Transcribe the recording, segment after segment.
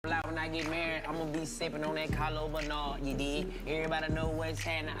get married, I'm gonna be sipping on that Karlous Miller, you dig? Everybody know what's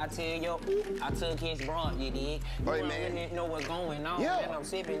happening. I tell you, I took his bro, you dig? Hey, man. Really Know what's going on, yeah. man. I'm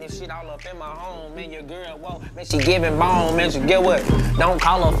sipping this shit all up in my home, man. Your girl, whoa, man, she giving bone, man. She get what? Don't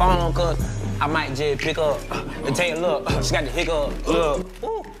call her phone, cause I might just pick up and tell you, look, she got the hiccup, look.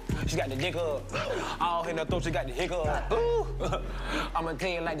 Ooh. She got the dick up. All in her throat, she got the hiccup. Ooh. I'ma tell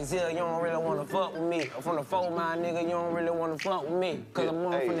you like this here, you don't really wanna fuck with me. I'm from the 4 mile, nigga, you don't really wanna fuck with me. Cause I'm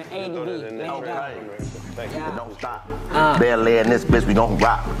on from the ADV. Yeah. Don't stop. Barely in this bitch, we gon'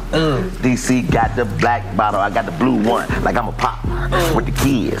 rock. DC got the black bottle, I got the blue one, like I'm a pop. With the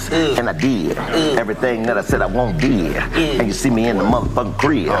kids, and I did. Everything that I said I won't did. And you see me in the motherfucking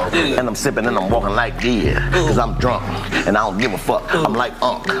crib. And I'm sipping and I'm walking like this. Cause I'm drunk, and I don't give a fuck. I'm like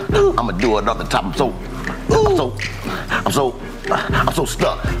I'ma do it off the top. I'm so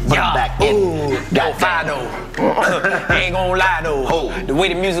stuck, but I'm back in. Got fire though. Ain't gonna lie though. The way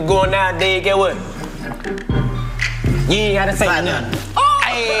the music going nowadays, get what? You ain't gotta say nothing.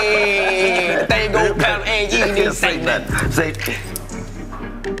 Hey, the thing go pound and you ain't need to say nothing. Say,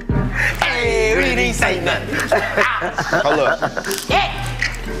 hey, we didn't say nothing. hold up. Yeah.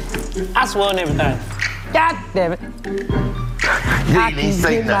 I swear on everything. God damn it. You ain't need to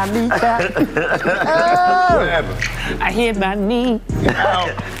say nothing. What happened? I hit my knee.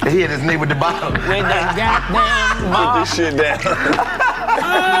 He hit his knee with the bottle. With that goddamn ball. Put this shit down.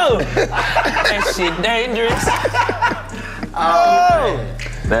 Oh, that shit dangerous. Oh.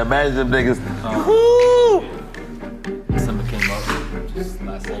 Now imagine them niggas. Something came up just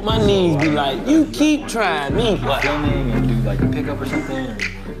last night. My knees be like, you keep trying me. Filming and do like a pickup or something. Or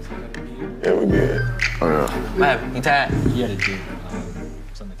Yeah, we good. Oh, yeah. What happened? You tired? you had to do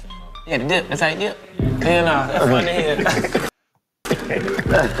something came up. Yeah, the dip. That's how you dip. Yeah, nah, that's fun to hear.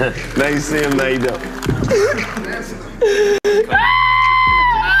 Now you see him, now you don't.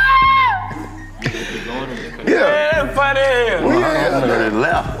 Yeah, that's funny as hell. Nigga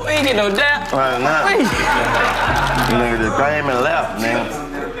left. We ain't get no dap. Right now. Nigga just came and left,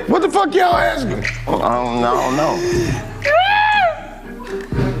 nigga. What the fuck y'all asking? I don't know.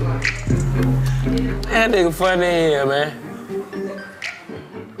 That nigga funny as hell, man.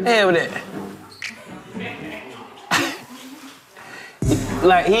 Hell with that.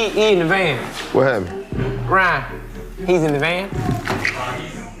 Like, he in the van. What happened? Ryan, he's in the van.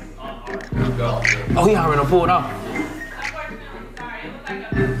 Oh, he already done pulled off. Unfortunately, sorry. It was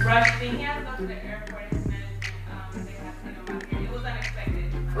like a rush thing. He has to go to the airport and they have to take him out here. It was unexpected.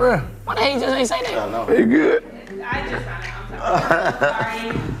 For real? Why the hell you just ain't say that? He good. I just found out. I'm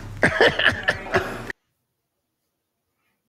sorry. Sorry.